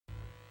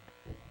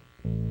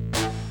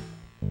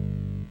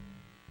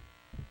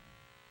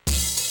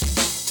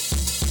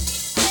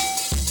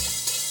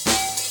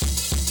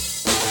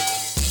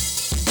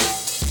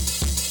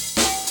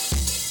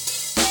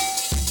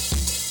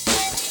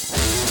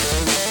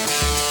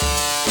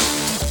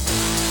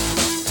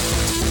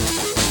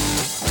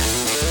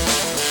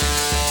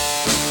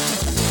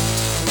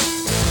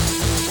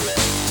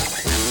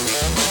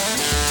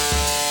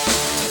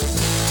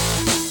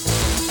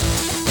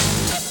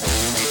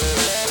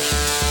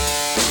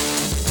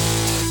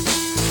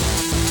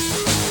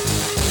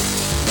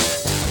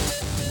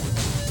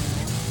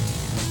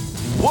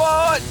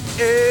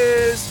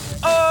is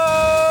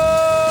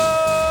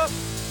up?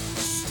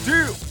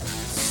 Still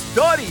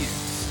studying.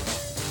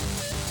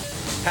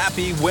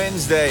 Happy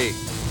Wednesday,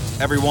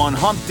 everyone.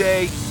 Hump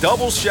Day,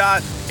 double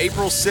shot,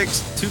 April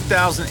 6th,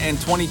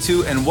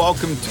 2022, and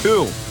welcome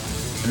to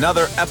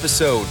another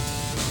episode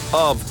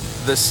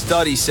of The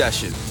Study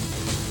Session.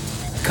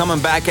 Coming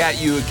back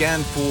at you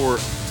again for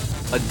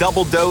a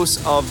double dose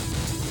of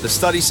The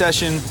Study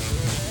Session.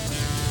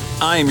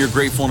 I am your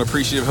grateful and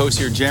appreciative host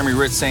here, Jeremy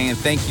Ritz, saying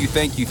thank you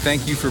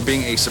for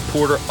being a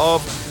supporter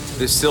of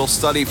the Still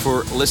Study,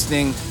 for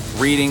listening,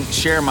 reading,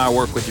 sharing my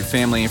work with your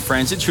family and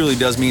friends. It truly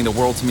does mean the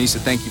world to me, so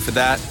thank you for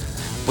that.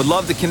 Would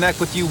love to connect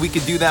with you. We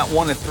could do that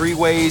one of three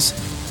ways.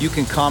 You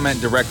can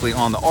comment directly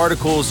on the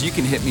articles. You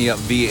can hit me up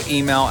via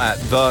email at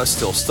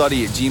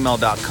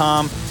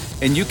thestillstudy@gmail.com.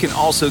 And you can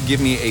also give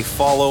me a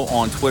follow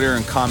on Twitter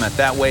and comment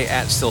that way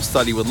at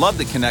StillStudy. Would love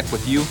to connect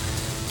with you.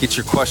 Get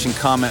your question,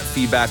 comment,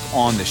 feedback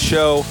on the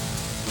show.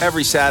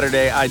 Every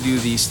Saturday, I do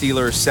the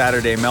Steelers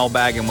Saturday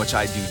mailbag, in which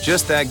I do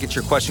just that. Get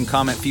your question,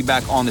 comment,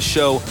 feedback on the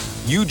show.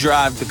 You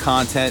drive the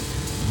content.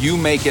 You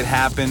make it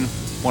happen.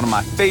 One of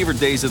my favorite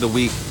days of the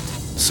week.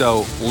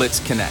 So let's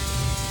connect.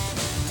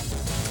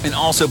 And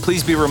also,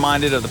 please be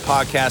reminded of the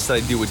podcast that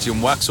I do with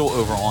Jim Wexel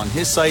over on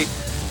his site,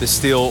 The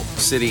Steel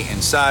City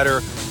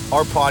Insider.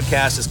 Our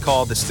podcast is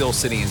called The Steel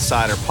City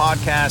Insider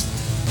Podcast.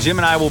 Jim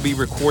and I will be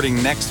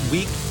recording next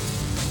week.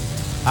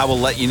 I will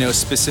let you know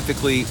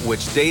specifically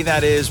which day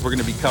that is. We're going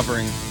to be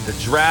covering the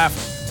draft.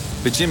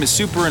 But Jim is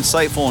super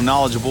insightful and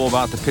knowledgeable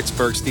about the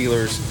Pittsburgh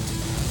Steelers.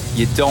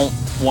 You don't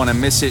want to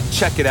miss it.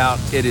 Check it out.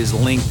 It is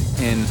linked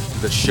in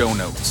the show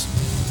notes.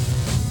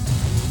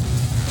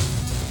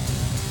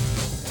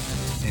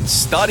 And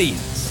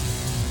studies.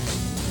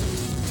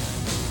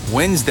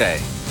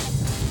 Wednesday,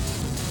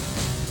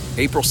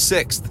 April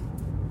 6th,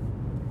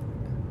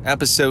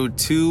 episode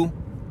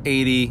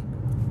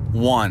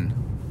 281.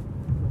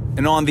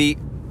 And on the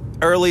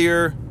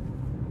earlier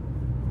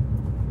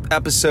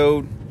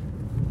episode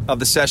of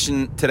the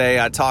session today,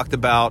 I talked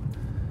about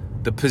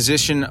the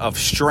position of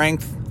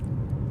strength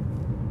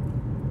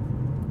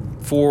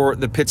for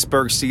the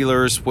Pittsburgh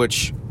Steelers,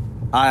 which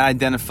I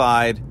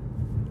identified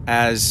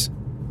as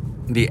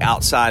the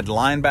outside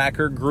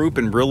linebacker group,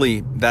 and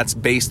really that's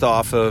based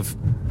off of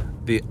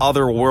the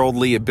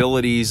otherworldly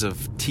abilities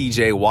of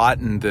TJ Watt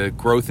and the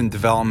growth and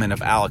development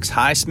of Alex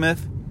Highsmith.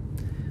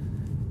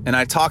 And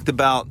I talked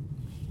about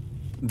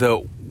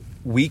the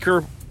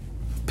weaker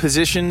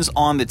positions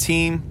on the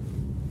team,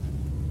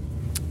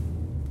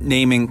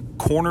 naming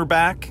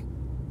cornerback,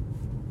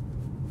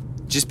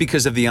 just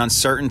because of the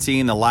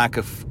uncertainty and the lack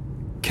of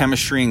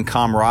chemistry and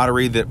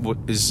camaraderie that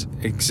is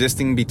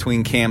existing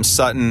between Cam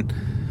Sutton,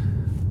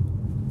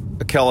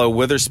 Akello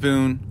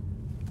Witherspoon,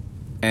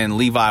 and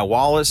Levi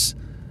Wallace.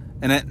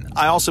 And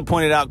I also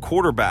pointed out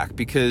quarterback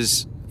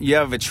because you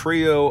have a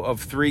trio of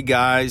three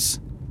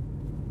guys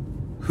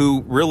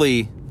who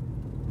really,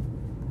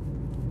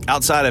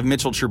 outside of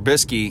Mitchell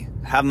Trubisky,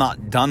 have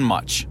not done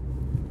much.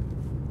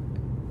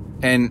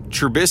 And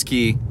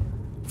Trubisky,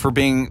 for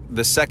being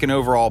the second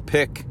overall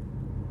pick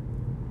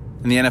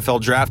in the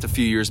NFL draft a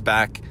few years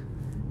back,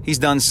 he's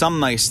done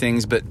some nice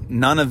things, but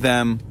none of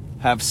them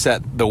have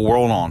set the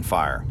world on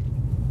fire.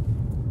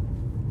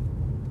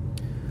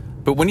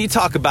 But when you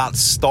talk about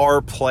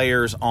star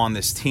players on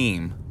this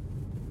team,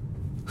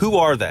 who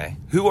are they?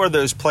 Who are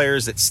those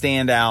players that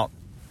stand out,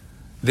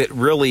 that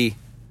really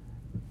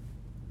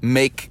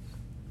make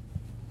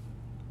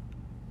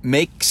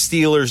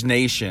Steelers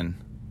Nation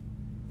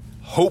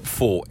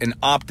hopeful and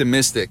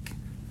optimistic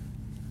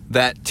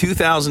that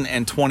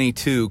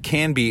 2022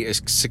 can be a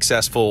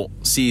successful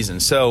season?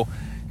 So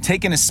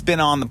taking a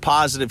spin on the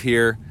positive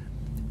here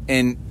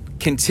and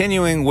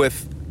continuing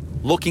with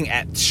looking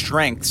at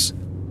strengths,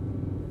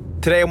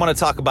 today I want to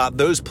talk about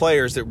those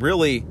players that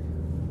really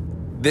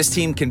this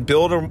team can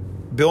build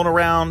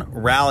around,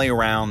 rally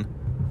around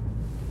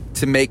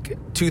to make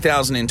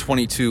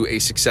 2022 a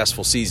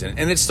successful season.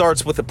 And it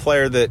starts with a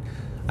player that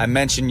I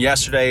mentioned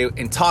yesterday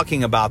in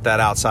talking about that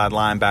outside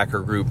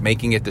linebacker group,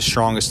 making it the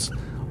strongest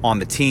on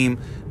the team,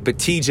 but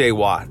TJ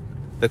Watt.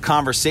 The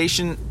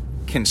conversation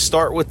can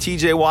start with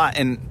TJ Watt,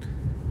 and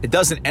it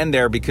doesn't end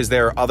there because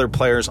there are other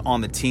players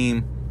on the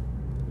team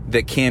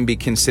that can be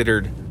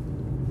considered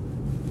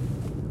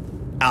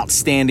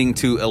outstanding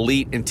to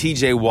elite, and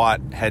TJ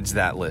Watt heads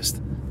that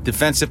list.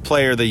 Defensive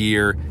Player of the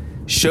Year,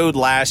 showed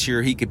last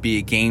year he could be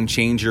a game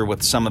changer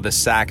with some of the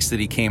sacks that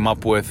he came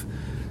up with,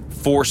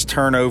 forced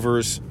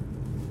turnovers.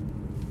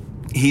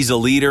 He's a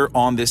leader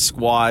on this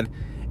squad,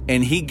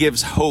 and he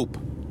gives hope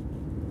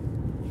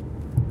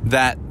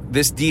that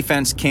this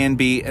defense can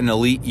be an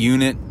elite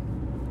unit,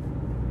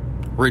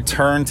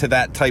 return to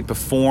that type of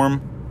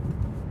form.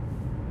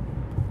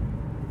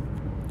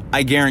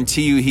 I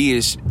guarantee you he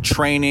is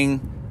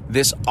training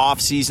this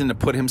offseason to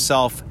put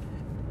himself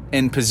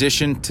in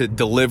position to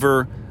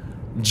deliver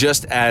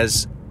just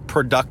as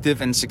productive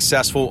and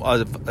successful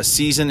of a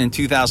season in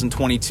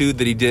 2022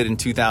 that he did in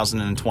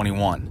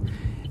 2021.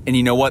 And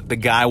you know what? The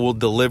guy will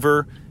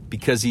deliver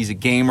because he's a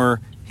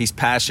gamer. He's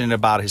passionate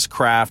about his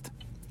craft.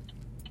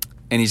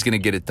 and he's going to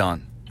get it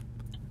done.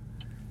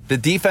 The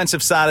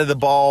defensive side of the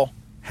ball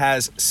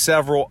has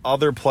several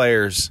other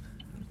players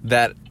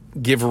that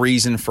give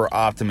reason for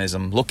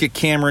optimism. Look at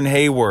Cameron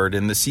Hayward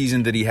in the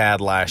season that he had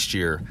last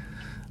year.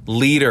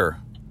 Leader,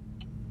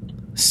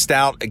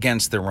 stout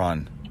against the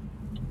run,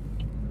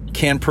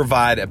 can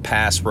provide a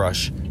pass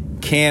rush,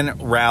 can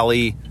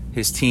rally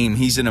his team.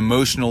 He's an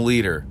emotional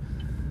leader.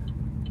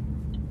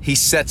 He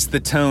sets the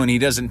tone. He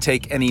doesn't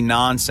take any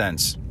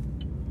nonsense.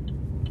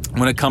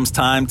 When it comes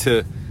time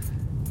to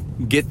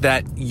get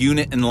that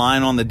unit in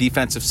line on the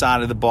defensive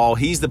side of the ball,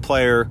 he's the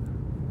player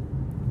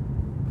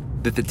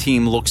that the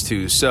team looks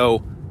to.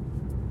 So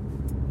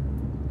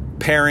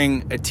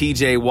pairing a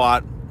TJ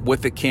Watt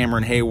with a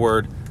Cameron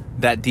Hayward,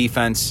 that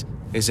defense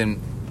is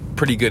in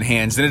pretty good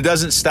hands. And it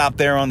doesn't stop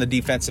there on the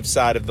defensive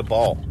side of the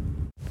ball.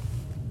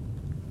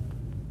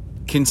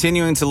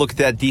 Continuing to look at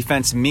that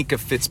defense, Mika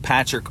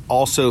Fitzpatrick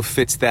also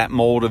fits that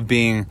mold of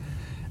being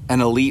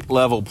an elite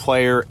level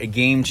player, a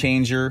game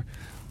changer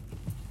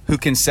who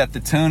can set the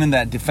tone in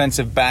that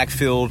defensive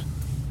backfield,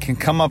 can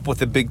come up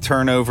with a big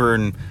turnover.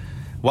 And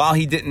while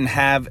he didn't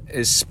have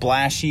as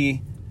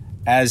splashy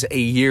as a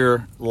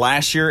year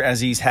last year as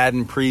he's had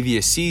in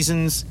previous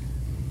seasons,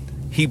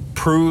 he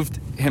proved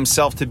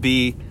himself to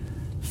be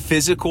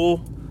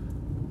physical,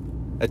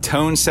 a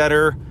tone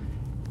setter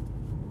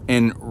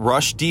in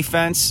rush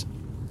defense,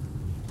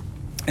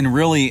 and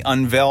really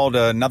unveiled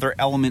another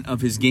element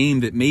of his game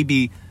that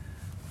maybe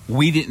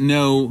we didn't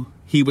know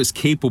he was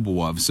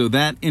capable of. So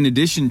that, in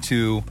addition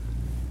to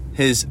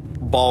his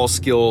ball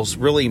skills,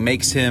 really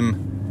makes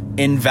him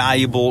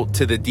invaluable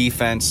to the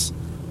defense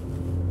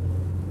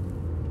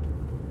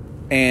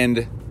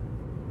and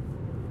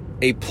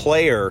a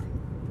player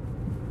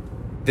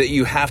that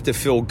you have to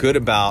feel good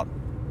about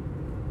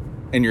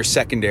in your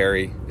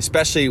secondary,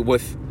 especially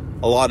with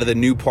a lot of the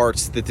new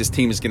parts that this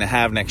team is going to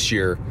have next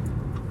year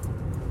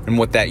and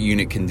what that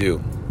unit can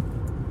do.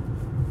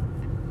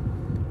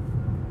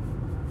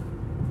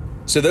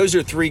 So those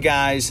are three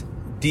guys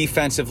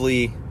defensive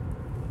side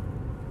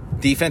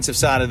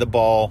of the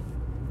ball,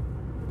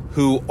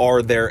 who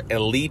are their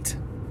elite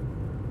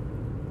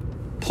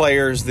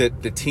players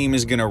that the team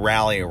is going to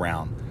rally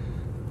around.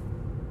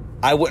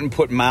 I wouldn't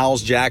put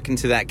Miles Jack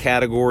into that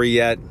category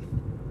yet,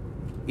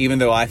 even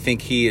though I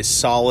think he is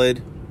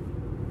solid.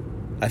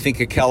 I think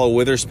Akella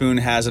Witherspoon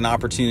has an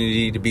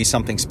opportunity to be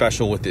something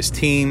special with this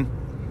team.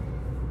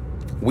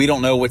 We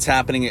don't know what's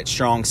happening at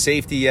strong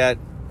safety yet.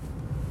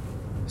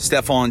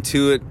 Stephon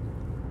Tuitt,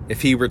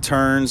 if he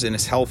returns and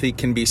is healthy,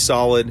 can be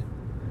solid.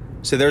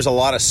 So there's a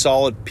lot of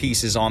solid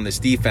pieces on this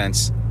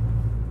defense.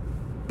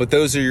 But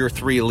those are your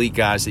three elite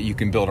guys that you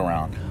can build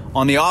around.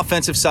 On the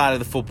offensive side of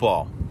the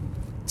football,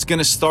 it's going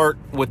to start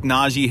with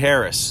Najee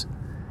Harris.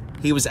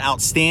 He was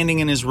outstanding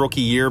in his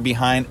rookie year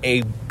behind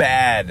a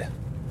bad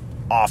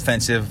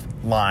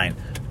offensive line.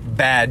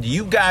 Bad.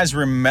 You guys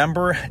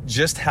remember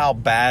just how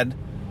bad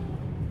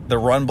the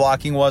run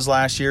blocking was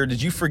last year?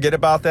 Did you forget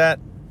about that?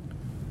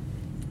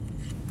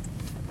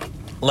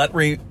 Let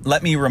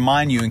me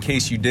remind you, in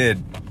case you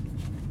did,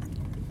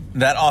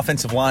 that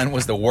offensive line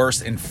was the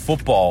worst in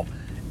football.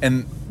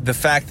 And the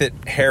fact that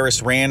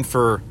Harris ran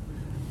for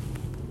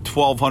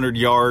 1,200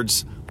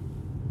 yards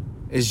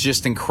is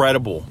just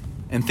incredible.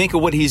 And think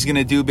of what he's going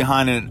to do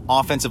behind an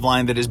offensive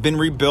line that has been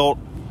rebuilt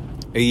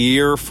a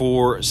year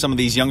for some of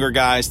these younger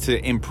guys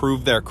to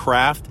improve their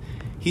craft.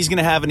 He's going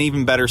to have an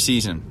even better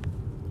season.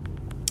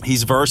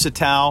 He's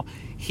versatile.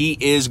 He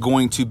is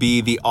going to be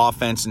the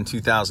offense in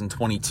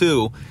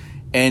 2022.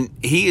 And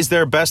he is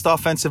their best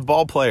offensive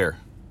ball player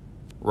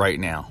right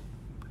now.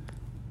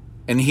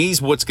 And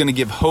he's what's going to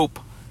give hope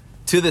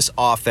to this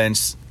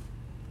offense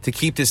to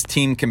keep this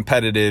team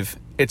competitive.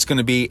 It's going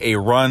to be a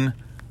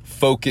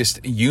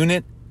run-focused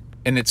unit,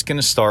 and it's going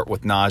to start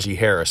with Najee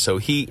Harris. So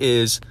he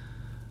is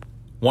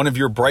one of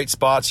your bright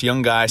spots,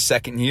 young guy,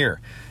 second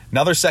year.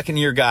 Another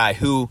second-year guy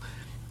who,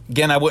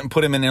 again, I wouldn't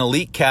put him in an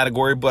elite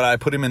category, but I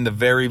put him in the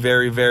very,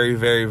 very, very,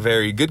 very,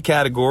 very good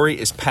category,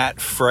 is Pat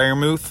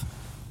Freiermuth.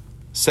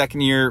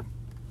 Second-year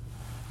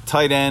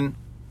tight end.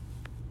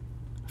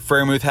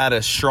 Freiermuth had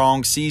a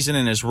strong season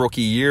in his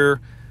rookie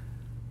year.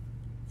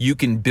 You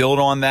can build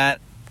on that.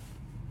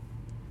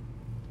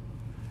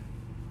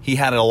 He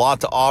had a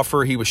lot to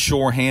offer. He was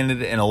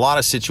sure-handed in a lot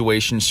of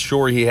situations.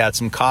 Sure, he had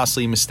some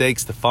costly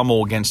mistakes, the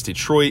fumble against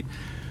Detroit.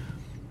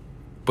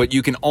 But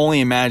you can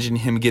only imagine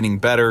him getting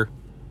better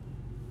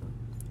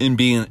and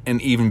being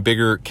an even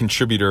bigger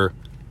contributor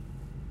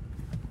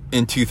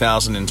in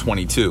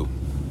 2022.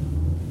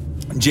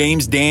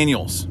 James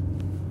Daniels.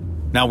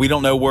 Now, we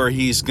don't know where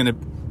he's going to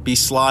be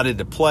slotted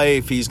to play,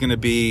 if he's going to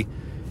be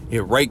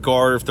at right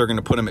guard, if they're going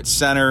to put him at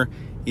center.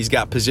 He's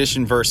got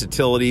position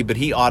versatility, but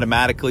he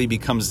automatically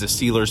becomes the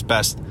Steelers'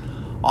 best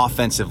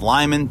offensive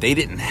lineman. They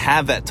didn't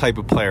have that type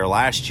of player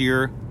last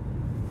year.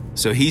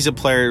 So he's a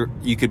player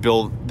you could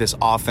build this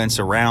offense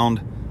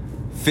around.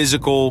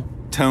 Physical,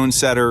 tone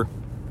setter,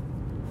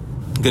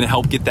 going to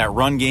help get that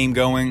run game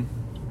going.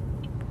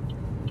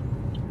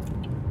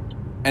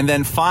 And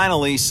then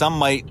finally, some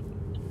might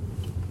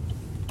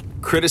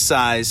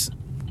criticize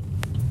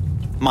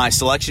my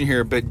selection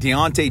here, but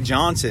Deontay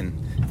Johnson,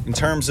 in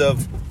terms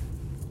of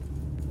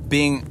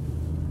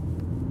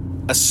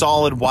being a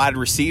solid wide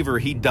receiver,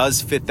 he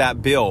does fit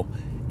that bill.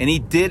 And he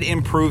did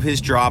improve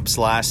his drops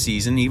last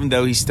season, even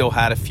though he still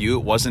had a few.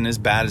 It wasn't as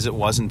bad as it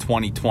was in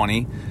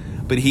 2020.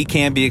 But he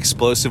can be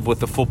explosive with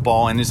the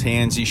football in his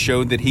hands. He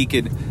showed that he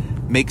could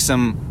make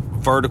some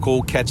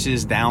vertical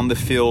catches down the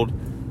field.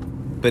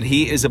 But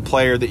he is a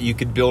player that you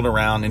could build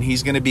around, and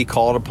he's going to be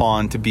called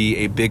upon to be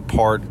a big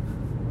part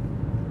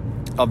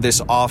of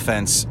this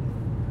offense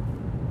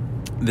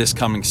this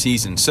coming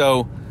season.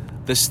 So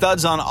the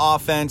studs on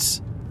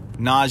offense,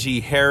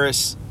 Najee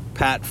Harris,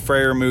 Pat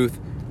Freiermuth,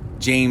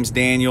 James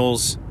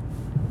Daniels,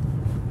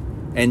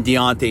 and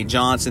Deontay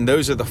Johnson.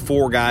 Those are the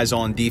four guys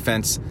on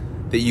defense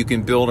that you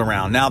can build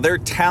around. Now, their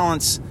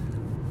talents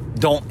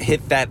don't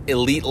hit that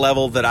elite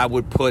level that I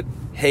would put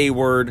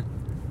Hayward,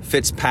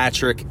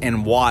 Fitzpatrick,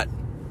 and Watt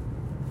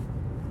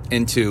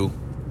into.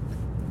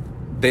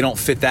 They don't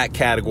fit that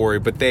category,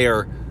 but they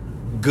are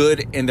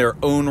good in their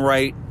own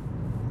right.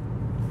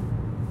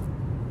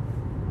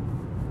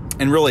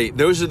 And really,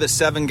 those are the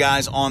 7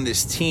 guys on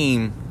this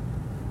team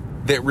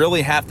that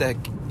really have to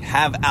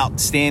have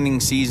outstanding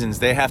seasons.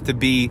 They have to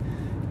be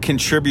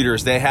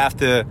contributors. They have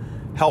to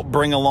help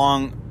bring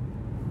along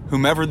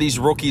whomever these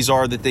rookies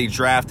are that they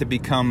draft to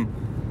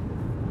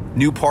become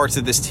new parts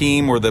of this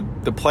team, or the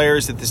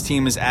players that this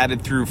team has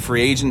added through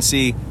free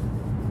agency.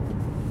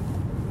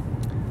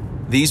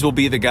 These will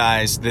be the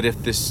guys that,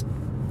 if this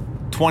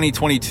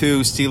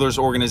 2022 Steelers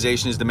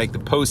organization is to make the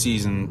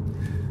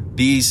postseason,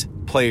 these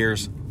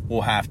players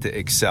will have to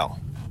excel.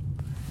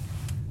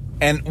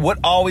 And what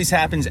always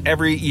happens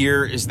every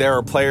year is there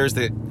are players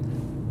that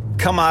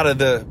come out of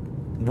the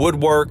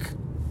woodwork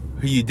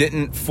who you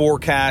didn't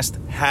forecast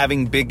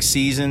having big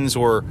seasons,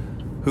 or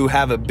who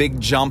have a big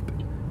jump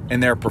in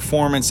their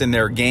performance in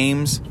their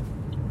games.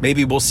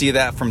 Maybe we'll see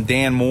that from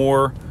Dan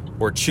Moore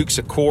or Chuks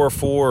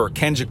Okorafor or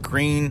Kendrick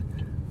Green.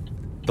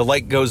 The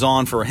light goes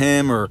on for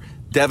him, or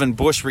Devin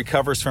Bush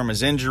recovers from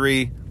his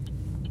injury.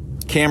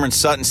 Cameron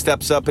Sutton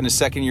steps up in his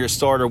second-year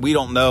starter. We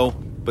don't know,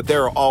 but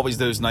there are always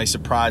those nice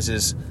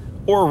surprises.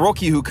 Or a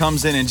rookie who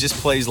comes in and just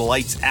plays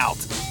lights out.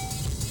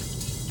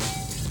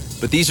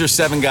 But these are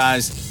 7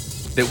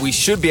 guys that we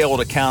should be able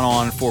to count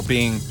on for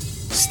being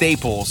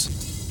staples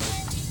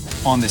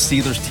on the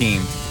Steelers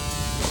team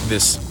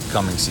this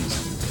coming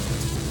season.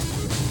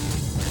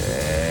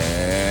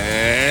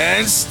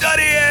 And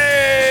studying.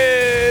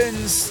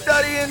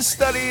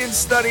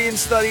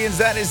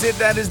 That is it.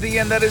 That is the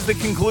end. That is the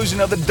conclusion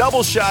of the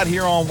double shot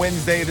here on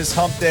Wednesday, this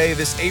hump day,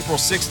 this April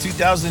 6,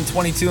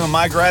 2022. And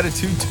my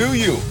gratitude to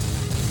you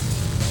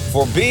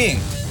for being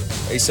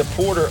a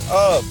supporter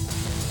of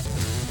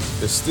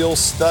the Still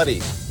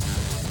Study.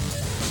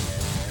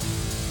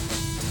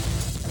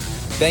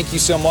 Thank you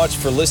so much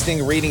for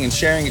listening, reading, and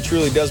sharing. It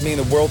truly does mean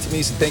the world to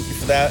me, so thank you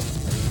for that.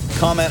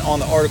 Comment on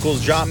the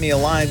articles, drop me a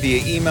line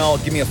via email,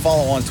 give me a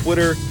follow on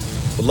Twitter.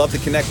 Would love to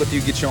connect with you,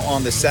 get you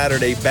on the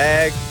Saturday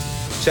bag.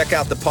 Check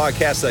out the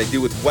podcast that I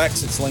do with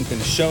Wex. It's linked in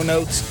the show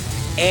notes.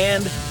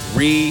 And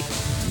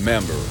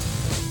remember,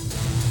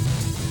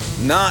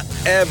 not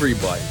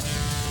everybody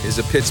is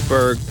a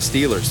Pittsburgh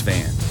Steelers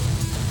fan,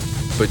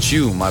 but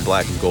you, my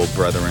black and gold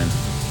brethren,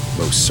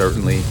 most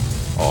certainly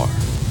are.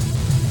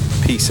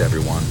 Peace,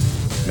 everyone.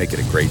 Make it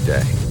a great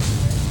day.